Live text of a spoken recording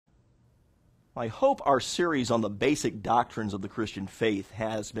I hope our series on the basic doctrines of the Christian faith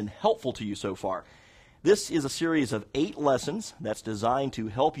has been helpful to you so far. This is a series of 8 lessons that's designed to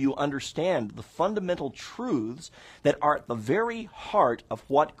help you understand the fundamental truths that are at the very heart of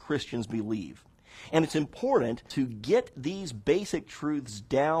what Christians believe. And it's important to get these basic truths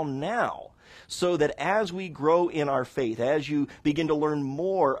down now, so that as we grow in our faith, as you begin to learn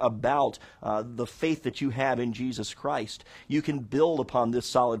more about the faith that you have in Jesus Christ, you can build upon this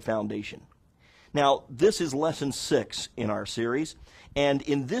solid foundation. Now, this is lesson 6 in our series, and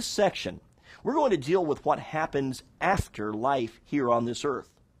in this section, we're going to deal with what happens after life here on this earth.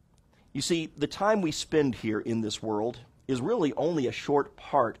 You see, the time we spend here in this world is really only a short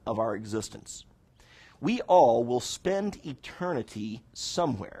part of our existence. We all will spend eternity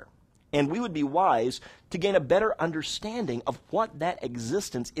somewhere, and we would be wise to gain a better understanding of what that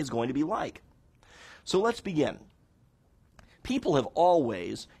existence is going to be like. So let's begin. People have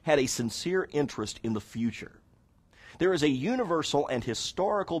always had a sincere interest in the future. There is a universal and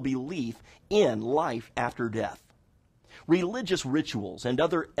historical belief in life after death. Religious rituals and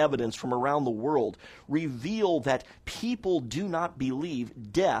other evidence from around the world reveal that people do not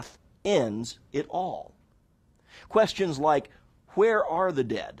believe death ends it all. Questions like, where are the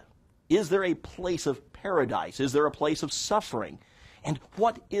dead? Is there a place of paradise? Is there a place of suffering? And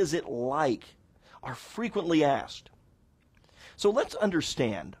what is it like? Are frequently asked. So let's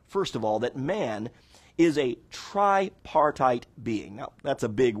understand, first of all, that man is a tripartite being. Now, that's a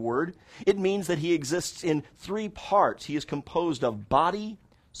big word. It means that he exists in 3 parts. He is composed of body,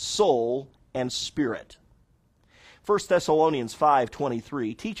 soul, and spirit. 1 Thessalonians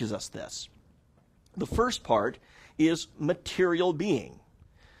 5:23 teaches us this. The first part is material being.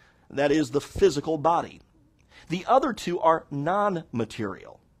 That is the physical body. The other 2 are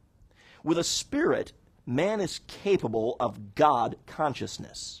non-material. With a spirit, man is capable of God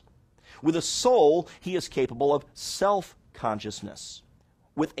consciousness. With a soul, he is capable of self-consciousness.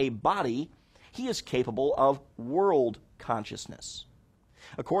 With a body, he is capable of world consciousness.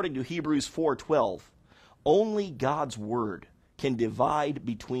 According to Hebrews 4:12, only God's word can divide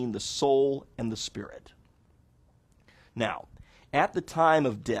between the soul and the spirit. Now, at the time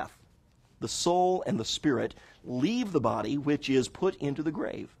of death, the soul and the spirit leave the body, which is put into the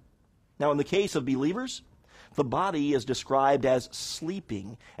grave. Now, in the case of believers, the body is described as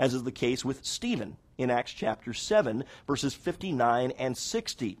sleeping, as is the case with Stephen in Acts chapter 7, verses 59 and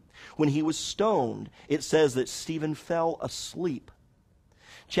 60. When he was stoned, it says that Stephen fell asleep.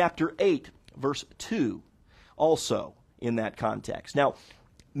 Chapter 8, verse 2, also in that context. Now,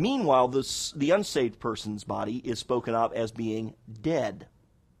 meanwhile, the unsaved person's body is spoken of as being dead.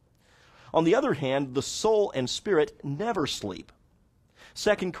 On the other hand, the soul and spirit never sleep.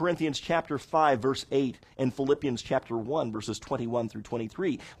 2 Corinthians chapter 5, verse 8, and Philippians chapter 1, verses 21 through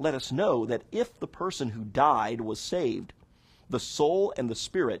 23 let us know that if the person who died was saved, the soul and the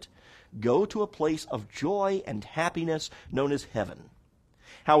spirit go to a place of joy and happiness known as heaven.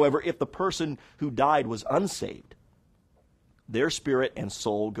 However, if the person who died was unsaved, their spirit and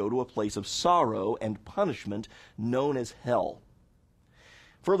soul go to a place of sorrow and punishment known as hell.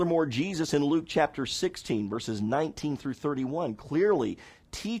 Furthermore, Jesus in Luke chapter 16, verses 19 through 31, clearly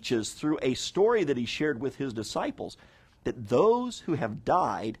teaches through a story that he shared with his disciples that those who have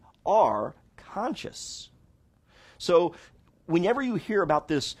died are conscious. So, whenever you hear about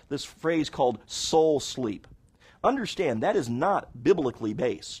this phrase called soul sleep, understand that is not biblically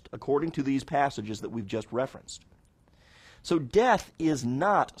based, according to these passages that we've just referenced. So, death is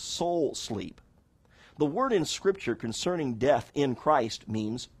not soul sleep. The word in Scripture concerning death in Christ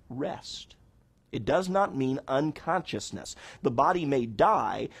means rest. It does not mean unconsciousness. The body may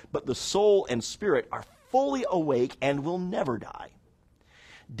die, but the soul and spirit are fully awake and will never die.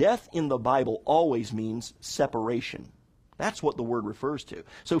 Death in the Bible always means separation. That's what the word refers to.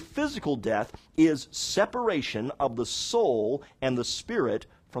 So physical death is separation of the soul and the spirit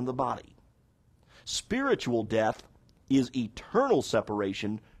from the body. Spiritual death is eternal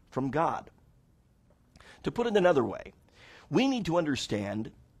separation from God. To put it another way, we need to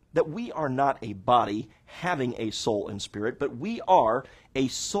understand that we are not a body having a soul and spirit, but we are a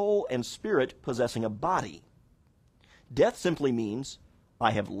soul and spirit possessing a body. Death simply means,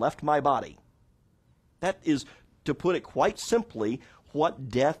 I have left my body. That is, to put it quite simply, what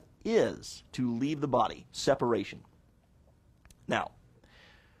death is, to leave the body, separation. Now,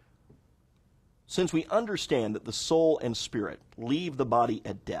 since we understand that the soul and spirit leave the body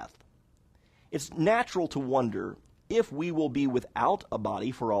at death, it's natural to wonder if we will be without a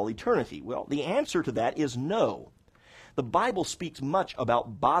body for all eternity. Well, the answer to that is no. The Bible speaks much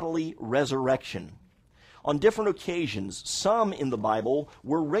about bodily resurrection. On different occasions, some in the Bible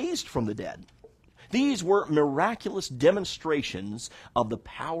were raised from the dead. These were miraculous demonstrations of the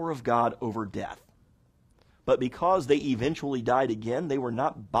power of God over death. But because they eventually died again, they were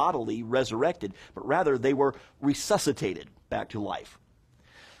not bodily resurrected, but rather they were resuscitated back to life.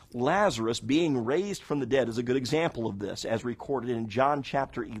 Lazarus being raised from the dead is a good example of this, as recorded in John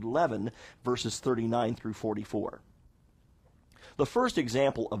chapter 11, verses 39 through 44. The first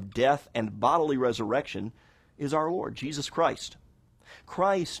example of death and bodily resurrection is our Lord, Jesus Christ.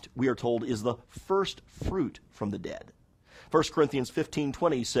 Christ, we are told, is the first fruit from the dead. 1 Corinthians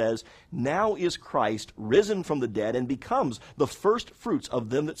 15:20 says, "Now is Christ risen from the dead and becomes the first fruits of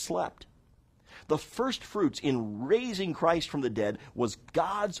them that slept." The first fruits in raising Christ from the dead was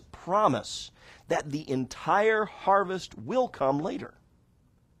God's promise that the entire harvest will come later.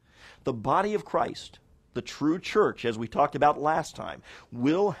 The body of Christ, the true church, as we talked about last time,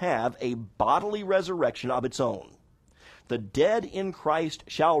 will have a bodily resurrection of its own. The dead in Christ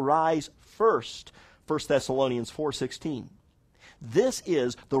shall rise first, 1 Thessalonians 4:16. This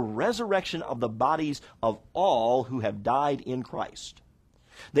is the resurrection of the bodies of all who have died in Christ.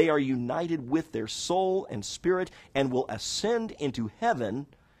 They are united with their soul and spirit and will ascend into heaven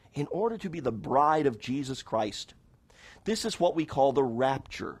in order to be the bride of Jesus Christ. This is what we call the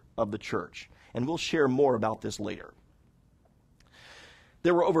rapture of the church, and we'll share more about this later.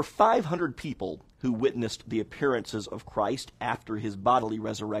 There were over 500 people who witnessed the appearances of Christ after his bodily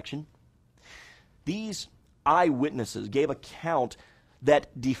resurrection. These eyewitnesses gave account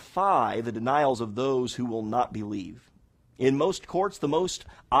that defy the denials of those who will not believe. In most courts, the most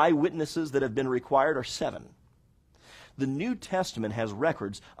eyewitnesses that have been required are 7. The New Testament has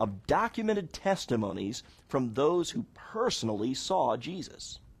records of documented testimonies from those who personally saw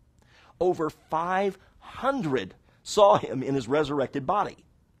Jesus. Over 500 saw him in his resurrected body.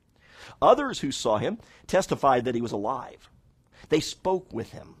 Others who saw him testified that he was alive. They spoke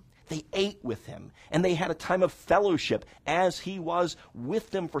with him. They ate with him, and they had a time of fellowship as he was with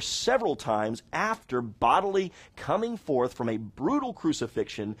them for several times after bodily coming forth from a brutal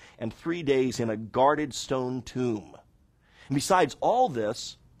crucifixion and 3 days in a guarded stone tomb. And besides all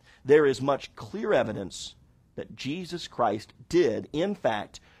this, there is much clear evidence that Jesus Christ did, in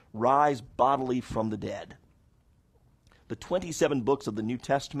fact, rise bodily from the dead. The 27 books of the New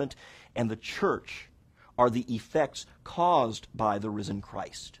Testament and the church are the effects caused by the risen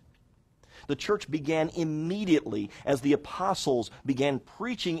Christ. The church began immediately as the apostles began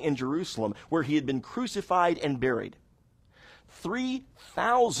preaching in Jerusalem, where he had been crucified and buried.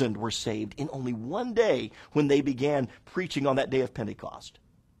 3,000 were saved in only one day when they began preaching on that day of Pentecost.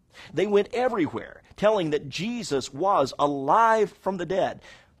 They went everywhere telling that Jesus was alive from the dead.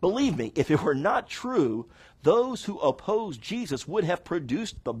 Believe me, if it were not true, those who opposed Jesus would have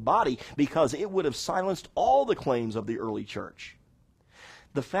produced the body, because it would have silenced all the claims of the early church.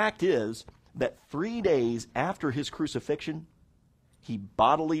 The fact is that 3 days after his crucifixion, he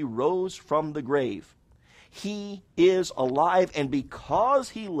bodily rose from the grave. He is alive, and because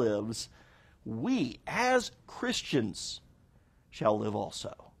he lives, we as Christians shall live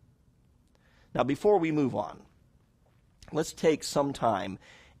also. Now, before we move on, let's take some time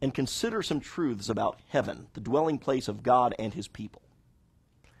and consider some truths about heaven, the dwelling place of God and his people.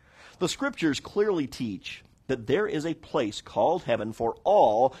 The scriptures clearly teach that there is a place called heaven for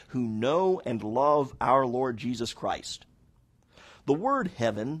all who know and love our Lord Jesus Christ. The word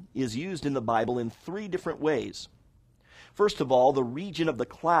heaven is used in the Bible in 3 different ways. First of all, the region of the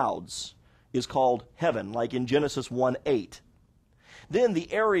clouds is called heaven, like in Genesis 1:8. Then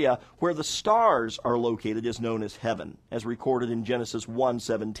the area where the stars are located is known as heaven, as recorded in Genesis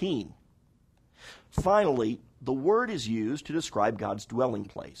 1:17. Finally, the word is used to describe God's dwelling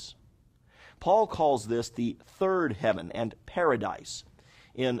place. Paul calls this the third heaven and paradise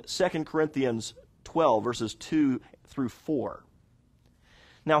in 2 Corinthians 12, verses 2 through 4.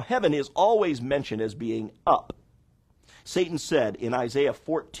 Now, heaven is always mentioned as being up. Satan said in Isaiah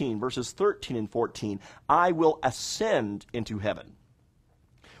 14, verses 13 and 14, "I will ascend into heaven."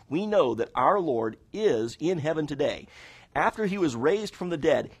 We know that our Lord is in heaven today. After he was raised from the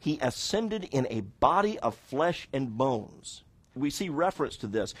dead, he ascended in a body of flesh and bones. We see reference to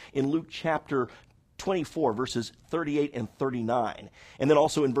this in Luke chapter 24, verses 38 and 39, and then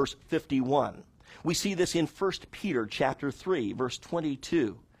also in verse 51. We see this in 1 Peter chapter 3, verse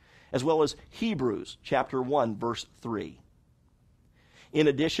 22, as well as Hebrews chapter 1, verse 3. In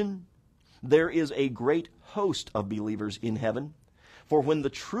addition, there is a great host of believers in heaven, for when the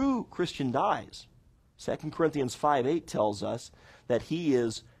true Christian dies, 2 Corinthians 5:8 tells us that he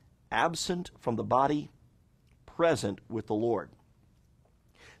is absent from the body, present with the Lord.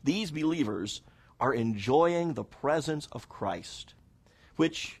 These believers are enjoying the presence of Christ,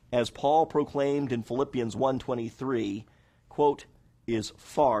 which, as Paul proclaimed in Philippians 1:23, quote, is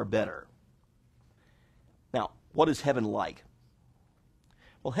far better. Now, what is heaven like?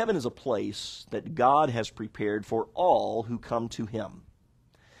 Well, heaven is a place that God has prepared for all who come to Him.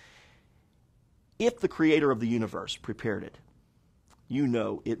 If the Creator of the universe prepared it, you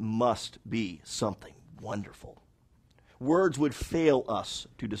know it must be something wonderful. Words would fail us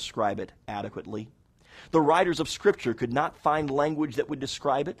to describe it adequately. The writers of Scripture could not find language that would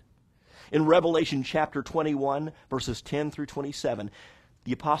describe it. In Revelation chapter 21, verses 10 through 27,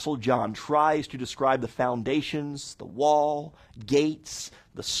 the Apostle John tries to describe the foundations, the wall, gates,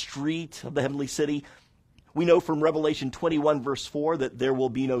 the street of the heavenly city. We know from Revelation 21, verse 4, that there will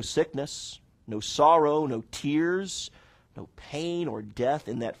be no sickness, no sorrow, no tears, no pain or death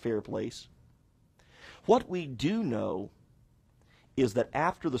in that fair place. What we do know is that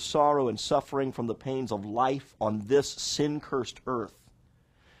after the sorrow and suffering from the pains of life on this sin-cursed earth,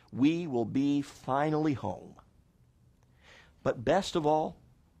 we will be finally home. But best of all,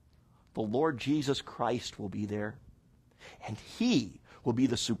 the Lord Jesus Christ will be there, and He will be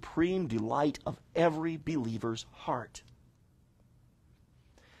the supreme delight of every believer's heart.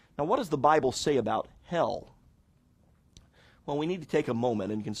 Now, what does the Bible say about hell? Well, we need to take a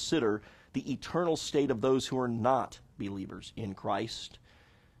moment and consider the eternal state of those who are not believers in Christ,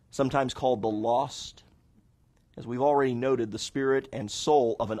 sometimes called the lost. As we've already noted, the spirit and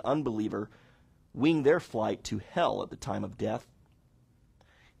soul of an unbeliever wing their flight to hell at the time of death.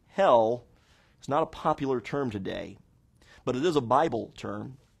 Hell is not a popular term today, but it is a Bible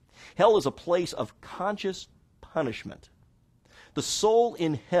term. Hell is a place of conscious punishment. The soul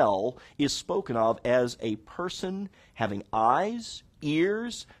in hell is spoken of as a person having eyes,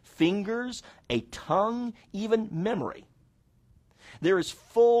 ears, fingers, a tongue, even memory. There is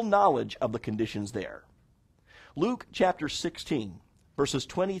full knowledge of the conditions there. Luke chapter 16, verses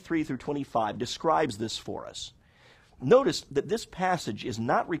 23 through 25 describes this for us. Notice that this passage is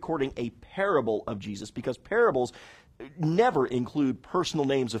not recording a parable of Jesus, because parables never include personal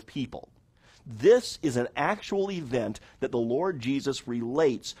names of people. This is an actual event that the Lord Jesus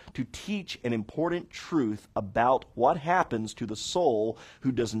relates to teach an important truth about what happens to the soul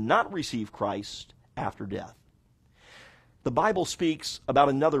who does not receive Christ after death. The Bible speaks about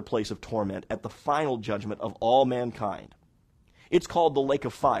another place of torment at the final judgment of all mankind. It's called the lake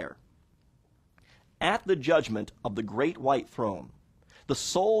of fire. At the judgment of the great white throne, the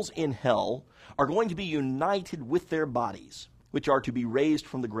souls in hell are going to be united with their bodies, which are to be raised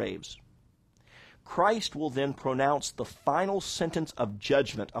from the graves. Christ will then pronounce the final sentence of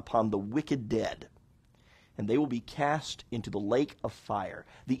judgment upon the wicked dead, and they will be cast into the lake of fire,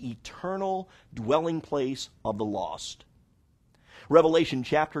 the eternal dwelling place of the lost. Revelation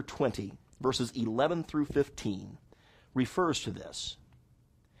chapter 20, verses 11 through 15, refers to this.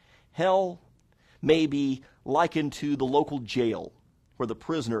 Hell may be likened to the local jail where the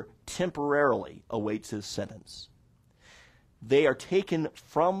prisoner temporarily awaits his sentence. They are taken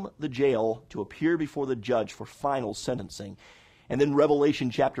from the jail to appear before the judge for final sentencing. And then Revelation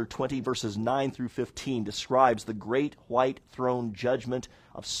chapter 20, verses 9 through 15 describes the great white throne judgment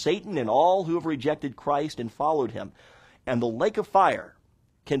of Satan and all who have rejected Christ and followed him. And the lake of fire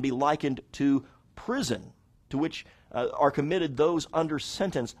can be likened to prison, to which are committed those under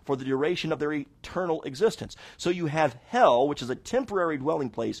sentence for the duration of their eternal existence. So you have hell, which is a temporary dwelling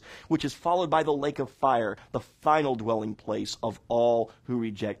place, which is followed by the lake of fire, the final dwelling place of all who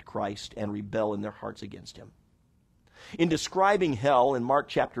reject Christ and rebel in their hearts against him. In describing hell in Mark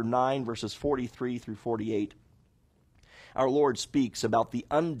chapter 9, verses 43 through 48, our Lord speaks about the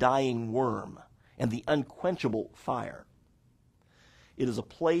undying worm and the unquenchable fire. It is a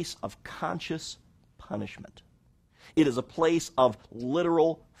place of conscious punishment. It is a place of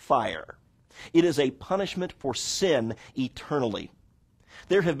literal fire. It is a punishment for sin eternally.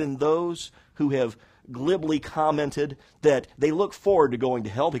 There have been those who have glibly commented that they look forward to going to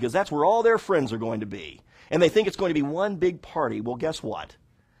hell because that's where all their friends are going to be. And they think it's going to be one big party. Well, guess what?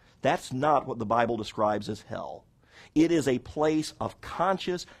 That's not what the Bible describes as hell. It is a place of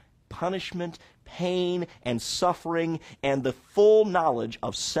conscious punishment, pain, and suffering, and the full knowledge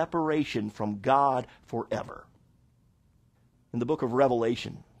of separation from God forever. In the book of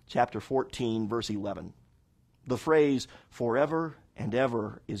Revelation, chapter 14, verse 11, the phrase forever and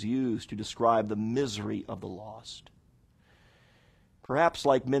ever is used to describe the misery of the lost. Perhaps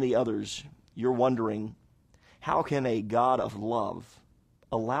like many others, you're wondering, how can a God of love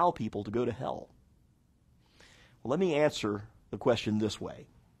allow people to go to hell? Well, let me answer the question this way.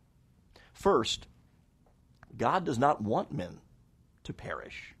 First, God does not want men to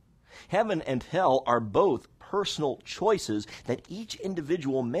perish. Heaven and hell are both personal choices that each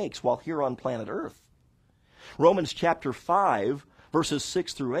individual makes while here on planet Earth. Romans chapter 5, verses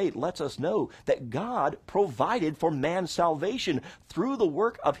 6 through 8 lets us know that God provided for man's salvation through the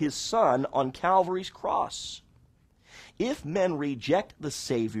work of his Son on Calvary's cross. If men reject the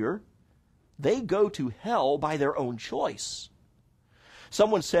Savior, they go to hell by their own choice.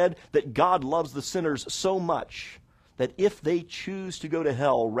 Someone said that God loves the sinners so much that if they choose to go to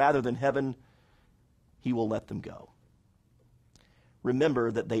hell rather than heaven, he will let them go.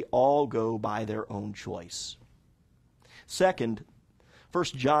 Remember that they all go by their own choice. Second, 1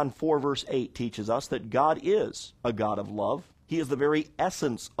 John 4 verse 8 teaches us that God is a God of love. He is the very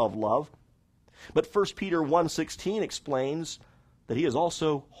essence of love. But 1 Peter 1:16 explains that he is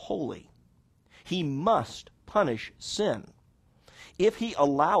also holy. He must punish sin. If he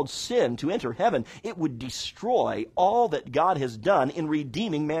allowed sin to enter heaven, it would destroy all that God has done in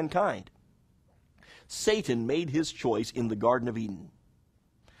redeeming mankind. Satan made his choice in the Garden of Eden.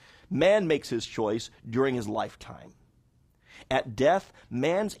 Man makes his choice during his lifetime. At death,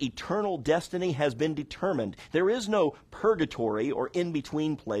 man's eternal destiny has been determined. There is no purgatory or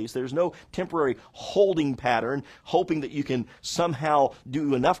in-between place. There's no temporary holding pattern, hoping that you can somehow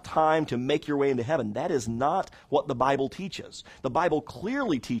do enough time to make your way into heaven. That is not what the Bible teaches. The Bible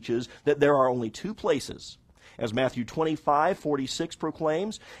clearly teaches that there are only two places. As Matthew 25:46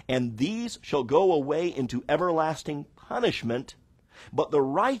 proclaims, "And these shall go away into everlasting punishment, but the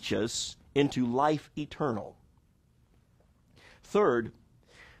righteous into life eternal." Third,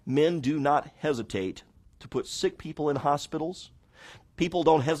 men do not hesitate to put sick people in hospitals. People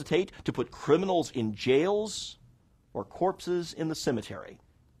don't hesitate to put criminals in jails or corpses in the cemetery.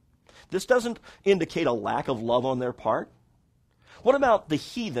 This doesn't indicate a lack of love on their part. What about the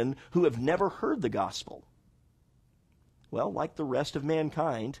heathen who have never heard the gospel? Well, like the rest of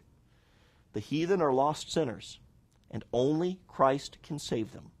mankind, the heathen are lost sinners, and only Christ can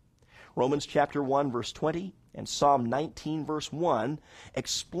save them. Romans chapter 1 verse 20 and Psalm 19 verse 1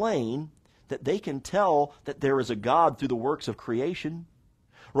 explain that they can tell that there is a God through the works of creation.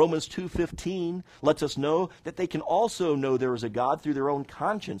 Romans 2:15 lets us know that they can also know there is a God through their own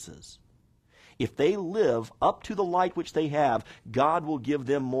consciences. If they live up to the light which they have, God will give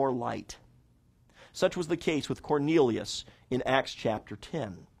them more light. Such was the case with Cornelius in Acts chapter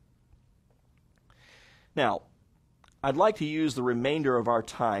 10. Now, I'd like to use the remainder of our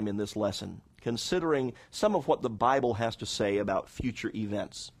time in this lesson considering some of what the Bible has to say about future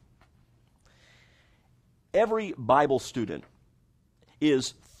events. Every Bible student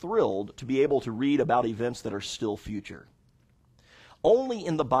is thrilled to be able to read about events that are still future. Only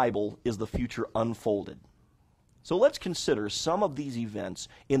in the Bible is the future unfolded. So let's consider some of these events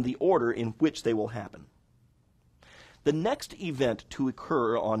in the order in which they will happen. The next event to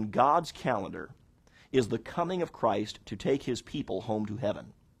occur on God's calendar is the coming of Christ to take his people home to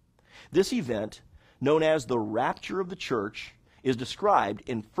heaven. This event, known as the rapture of the church, is described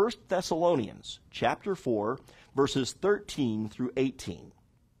in 1 Thessalonians chapter 4, verses 13 through 18.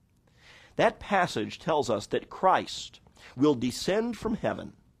 That passage tells us that Christ will descend from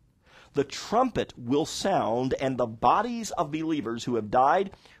heaven, the trumpet will sound, and the bodies of believers who have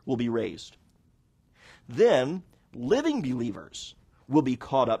died will be raised. Then living believers will be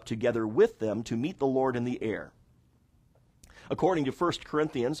caught up together with them to meet the Lord in the air. According to 1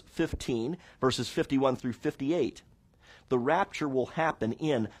 Corinthians 15, verses 51 through 58, the rapture will happen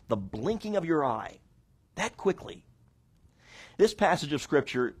in the blinking of your eye, that quickly. This passage of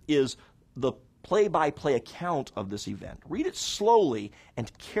Scripture is the play-by-play account of this event. Read it slowly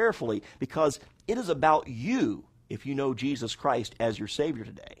and carefully because it is about you if you know Jesus Christ as your Savior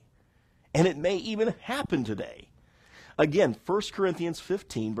today. And it may even happen today. Again, 1 Corinthians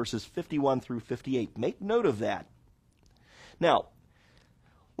 15, verses 51 through 58. Make note of that. Now,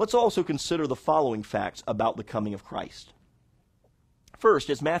 let's also consider the following facts about the coming of Christ. First,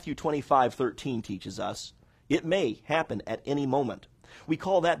 as Matthew 25:13 teaches us, it may happen at any moment. We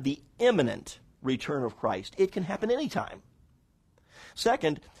call that the imminent return of Christ. It can happen anytime.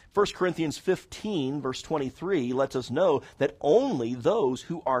 Second, 1 Corinthians 15, verse 23 lets us know that only those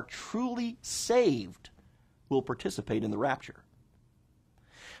who are truly saved will participate in the rapture.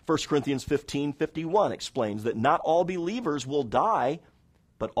 1 Corinthians 15:51 explains that not all believers will die,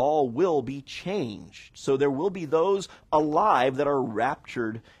 but all will be changed. So there will be those alive that are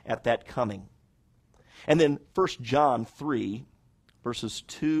raptured at that coming. And then 1 John 3, verses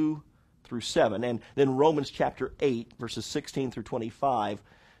 2 through 7, and then Romans chapter 8, verses 16 through 25,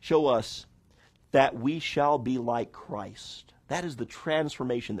 show us that we shall be like Christ. That is the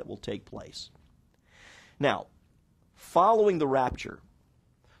transformation that will take place. Now, following the rapture,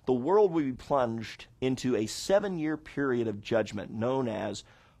 the world will be plunged into a 7-year period of judgment known as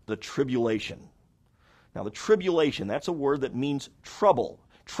the tribulation. Now, the tribulation, that's a word that means trouble,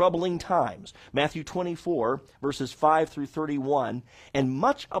 troubling times. Matthew 24, verses 5 through 31, and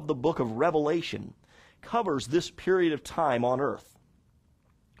much of the book of Revelation covers this period of time on earth.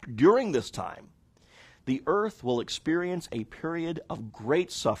 During this time, the earth will experience a period of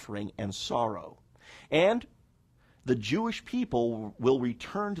great suffering and sorrow, and the Jewish people will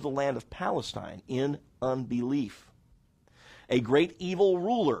return to the land of Palestine in unbelief. A great evil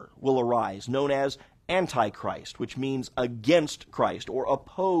ruler will arise, known as Antichrist, which means against Christ or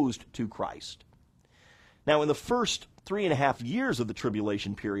opposed to Christ. Now, in the first 3.5 years of the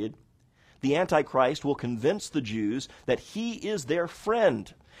tribulation period, the Antichrist will convince the Jews that he is their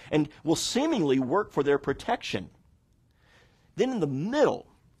friend and will seemingly work for their protection. Then in the middle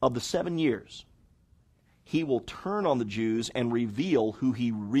of the 7 years, he will turn on the Jews and reveal who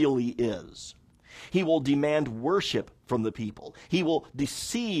he really is. He will demand worship from the people. He will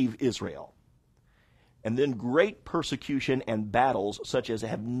deceive Israel. And then great persecution and battles such as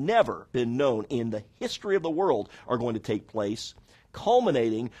have never been known in the history of the world are going to take place,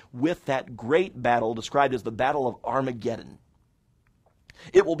 culminating with that great battle described as the Battle of Armageddon.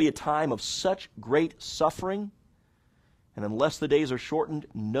 It will be a time of such great suffering, and unless the days are shortened,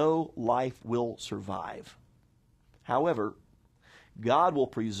 no life will survive. However, God will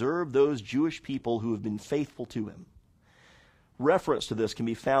preserve those Jewish people who have been faithful to him. Reference to this can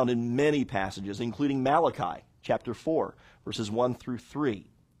be found in many passages, including Malachi chapter 4, verses 1 through 3.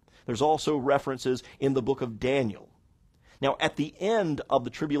 There's also references in the book of Daniel. Now, at the end of the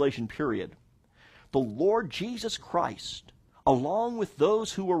tribulation period, the Lord Jesus Christ, along with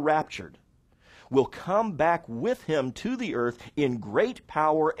those who were raptured, will come back with him to the earth in great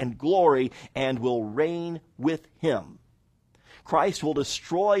power and glory and will reign with him. Christ will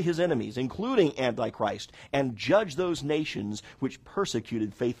destroy his enemies, including Antichrist, and judge those nations which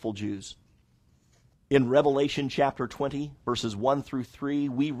persecuted faithful Jews. In Revelation chapter 20, verses 1 through 3,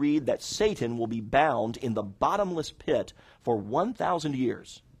 we read that Satan will be bound in the bottomless pit for 1,000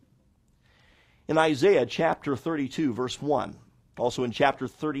 years. In Isaiah chapter 32, verse 1, also in chapter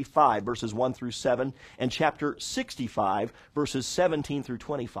 35, verses 1 through 7, and chapter 65, verses 17 through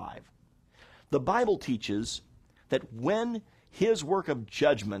 25, the Bible teaches that when his work of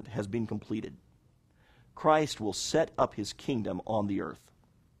judgment has been completed, Christ will set up his kingdom on the earth.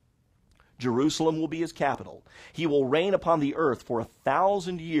 Jerusalem will be his capital. He will reign upon the earth for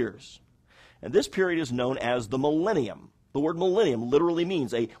 1,000 years. And this period is known as the millennium. The word millennium literally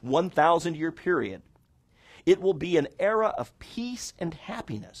means a 1,000-year period. It will be an era of peace and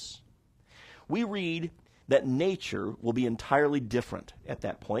happiness. We read that nature will be entirely different at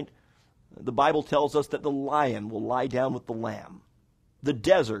that point. The Bible tells us that the lion will lie down with the lamb. The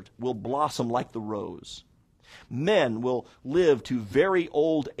desert will blossom like the rose. Men will live to very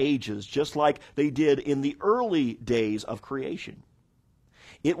old ages, just like they did in the early days of creation.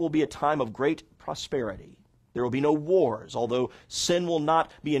 It will be a time of great prosperity. There will be no wars. Although sin will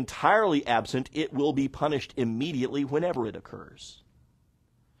not be entirely absent, it will be punished immediately whenever it occurs.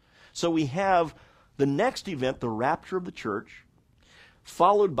 So we have the next event, the rapture of the church,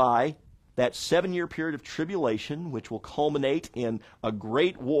 followed by that 7-year period of tribulation, which will culminate in a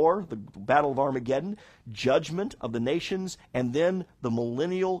great war, the Battle of Armageddon, judgment of the nations, and then the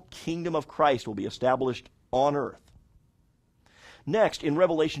millennial kingdom of Christ will be established on earth. Next, in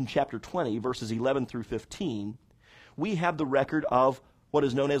Revelation chapter 20, verses 11 through 15, we have the record of what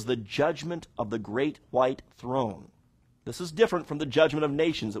is known as the judgment of the great white throne. This is different from the judgment of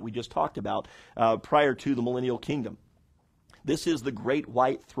nations that we just talked about prior to the millennial kingdom. This is the great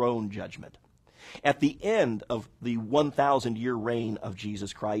white throne judgment. At the end of the 1,000-year reign of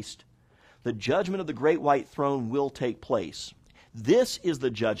Jesus Christ, the judgment of the great white throne will take place. This is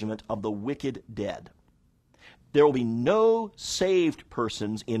the judgment of the wicked dead. There will be no saved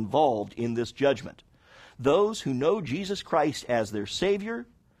persons involved in this judgment. Those who know Jesus Christ as their Savior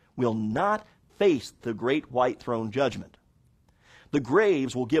will not face the great white throne judgment. The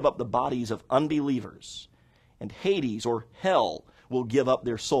graves will give up the bodies of unbelievers, and Hades, or hell, will give up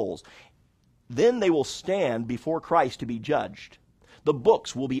their souls. Then they will stand before Christ to be judged. The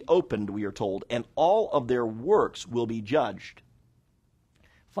books will be opened, we are told, and all of their works will be judged.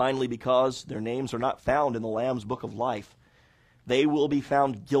 Finally, because their names are not found in the Lamb's book of life, they will be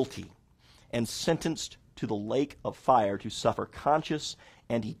found guilty and sentenced to the lake of fire to suffer conscious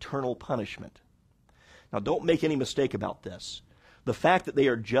and eternal punishment. Now, don't make any mistake about this. The fact that they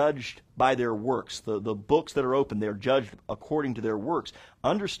are judged by their works, the books that are open, they are judged according to their works.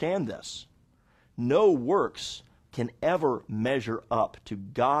 Understand this. No works can ever measure up to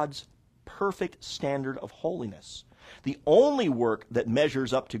God's perfect standard of holiness. The only work that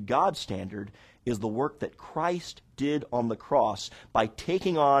measures up to God's standard is the work that Christ did on the cross by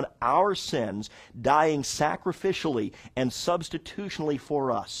taking on our sins, dying sacrificially and substitutionally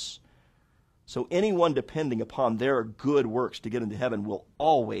for us. So anyone depending upon their good works to get into heaven will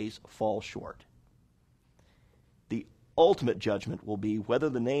always fall short. The ultimate judgment will be whether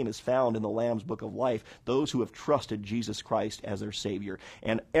the name is found in the Lamb's Book of Life, those who have trusted Jesus Christ as their Savior.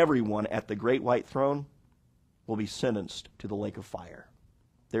 And everyone at the great white throne will be sentenced to the lake of fire.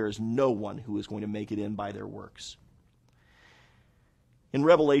 There is no one who is going to make it in by their works. In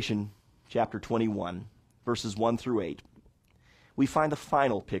Revelation chapter 21, verses 1 through 8, we find the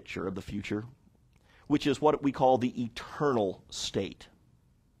final picture of the future, which is what we call the eternal state.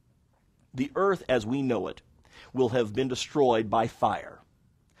 The earth as we know it will have been destroyed by fire.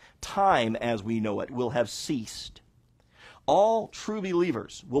 Time as we know it will have ceased. All true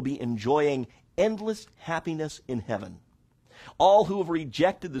believers will be enjoying endless happiness in heaven. All who have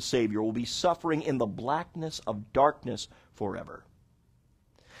rejected the Savior will be suffering in the blackness of darkness forever.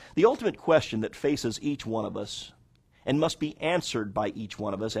 The ultimate question that faces each one of us and must be answered by each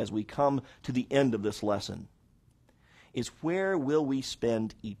one of us as we come to the end of this lesson is, where will we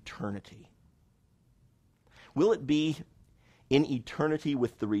spend eternity? Will it be in eternity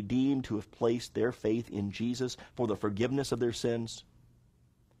with the redeemed who have placed their faith in Jesus for the forgiveness of their sins?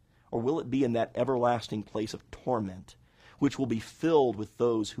 Or will it be in that everlasting place of torment, which will be filled with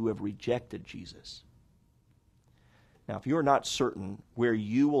those who have rejected Jesus? Now, if you're not certain where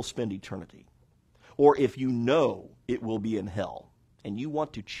you will spend eternity, or if you know it will be in hell, and you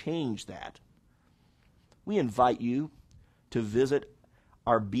want to change that, we invite you to visit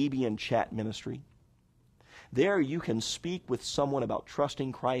our BB and Chat ministry. There you can speak with someone about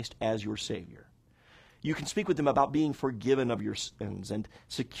trusting Christ as your Savior. You can speak with them about being forgiven of your sins and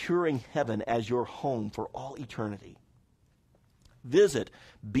securing heaven as your home for all eternity. Visit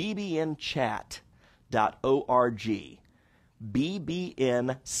bbnchat.org,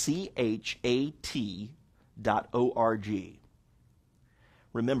 bbnchat.org.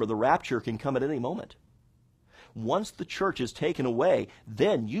 Remember, the rapture can come at any moment. Once the church is taken away,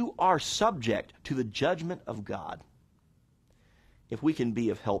 then you are subject to the judgment of God. If we can be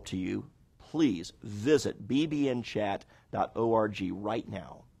of help to you, please visit bbnchat.org right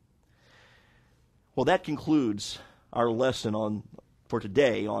now. Well, that concludes our lesson for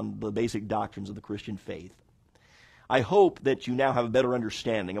today on the basic doctrines of the Christian faith. I hope that you now have a better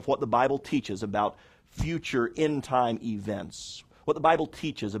understanding of what the Bible teaches about future end-time events, what the Bible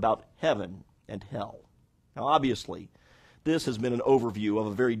teaches about heaven and hell. Now, obviously, this has been an overview of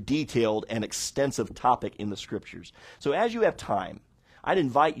a very detailed and extensive topic in the Scriptures. So as you have time, I'd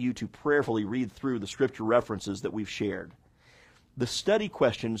invite you to prayerfully read through the Scripture references that we've shared. The study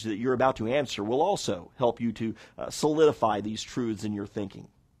questions that you're about to answer will also help you to solidify these truths in your thinking.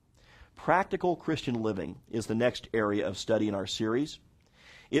 Practical Christian living is the next area of study in our series.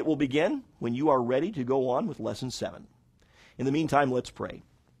 It will begin when you are ready to go on with Lesson 7. In the meantime, let's pray.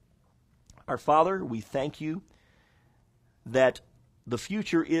 Our Father, we thank you that the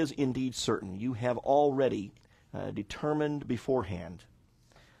future is indeed certain. You have already determined beforehand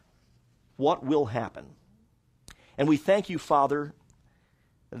what will happen. And we thank you, Father,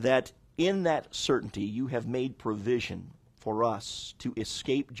 that in that certainty you have made provision for us to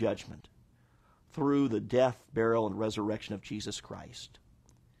escape judgment through the death, burial, and resurrection of Jesus Christ.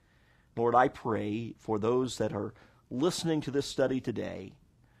 Lord, I pray for those that are listening to this study today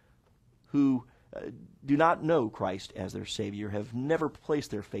who do not know Christ as their Savior, have never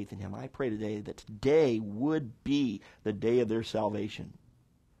placed their faith in Him. I pray today that today would be the day of their salvation.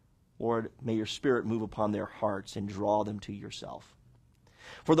 Lord, may your Spirit move upon their hearts and draw them to yourself.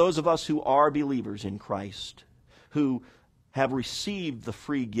 For those of us who are believers in Christ, who have received the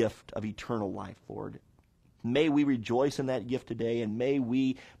free gift of eternal life, Lord, may we rejoice in that gift today, and may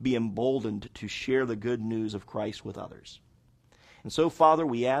we be emboldened to share the good news of Christ with others. And so, Father,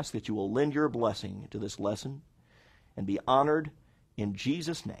 we ask that you will lend your blessing to this lesson and be honored in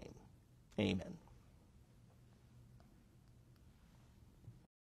Jesus' name. Amen.